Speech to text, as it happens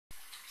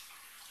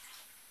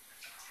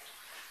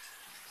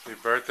Your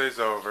birthday's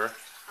over.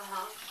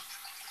 Uh-huh.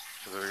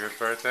 Was it a good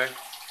birthday?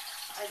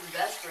 I had the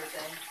best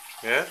birthday.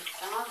 Yeah?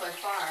 By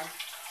far.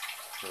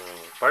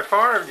 By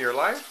far in your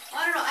life?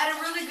 I don't know. I had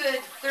a really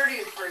good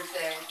 30th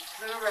birthday.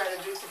 Remember, I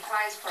had a big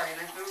surprise party, and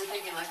I remember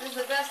thinking, like, this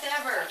is the best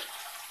ever.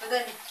 But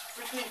then,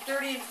 between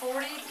 30 and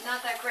 40,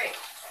 not that great.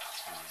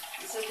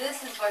 So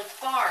this is by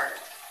far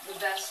the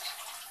best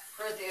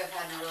birthday I've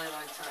had in a really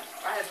long time.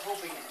 I have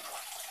hope again.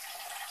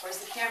 Where's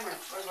the camera?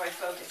 Where's my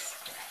focus?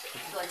 I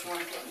feel like you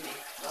want to get me.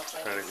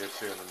 Trying to get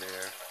you in the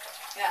mirror.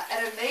 Yeah,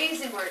 an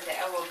amazing birthday.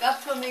 I woke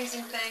up to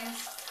amazing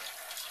things.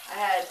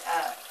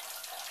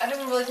 I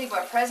didn't really think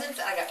about presents.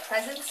 I got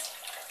presents.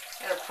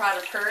 I got a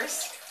Prada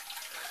purse.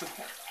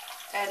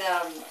 And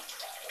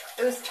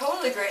it was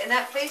totally great. And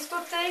that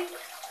Facebook thing,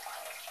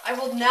 I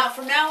will now,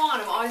 from now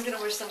on, I'm always going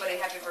to wish somebody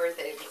happy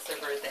birthday if it's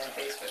their birthday on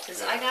Facebook.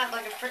 Because I got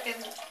like a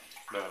freaking...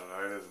 No,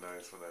 it is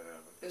nice when that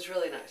happens. It was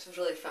really nice. It was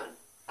really fun.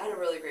 I had a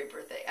really great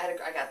birthday.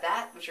 I got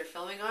that, which you're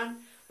filming on.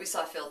 We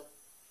saw Phil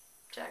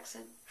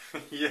Jackson.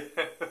 Yeah. Is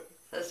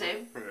that his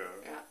name? Yeah.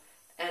 Yeah.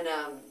 And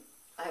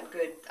I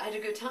had a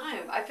good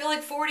time. I feel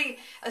like 40,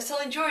 I was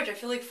telling George, I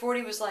feel like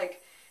 40 was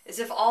like, as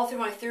if all through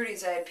my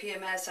 30s I had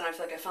PMS and I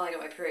feel like I finally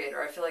got my period.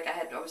 Or I feel like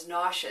I was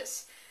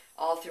nauseous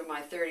all through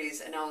my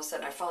 30s and all of a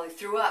sudden I finally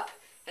threw up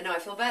and now I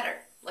feel better.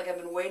 Like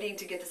I've been waiting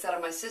to get this out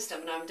of my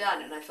system and I'm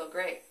done and I feel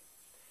great.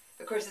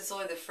 Of course, it's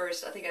only the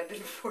first, I think I've been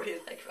 40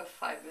 like about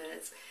 5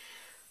 minutes.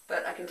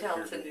 But I can tell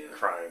it's a new...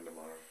 Crying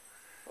tomorrow.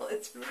 Well,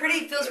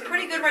 feels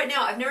pretty good right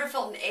now. I've never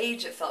felt an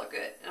age that felt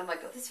good. And I'm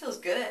like, oh, this feels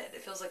good.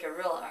 It feels like a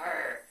real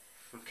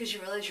because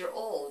you realize you're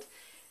old.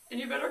 And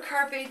you better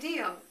carpe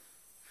diem.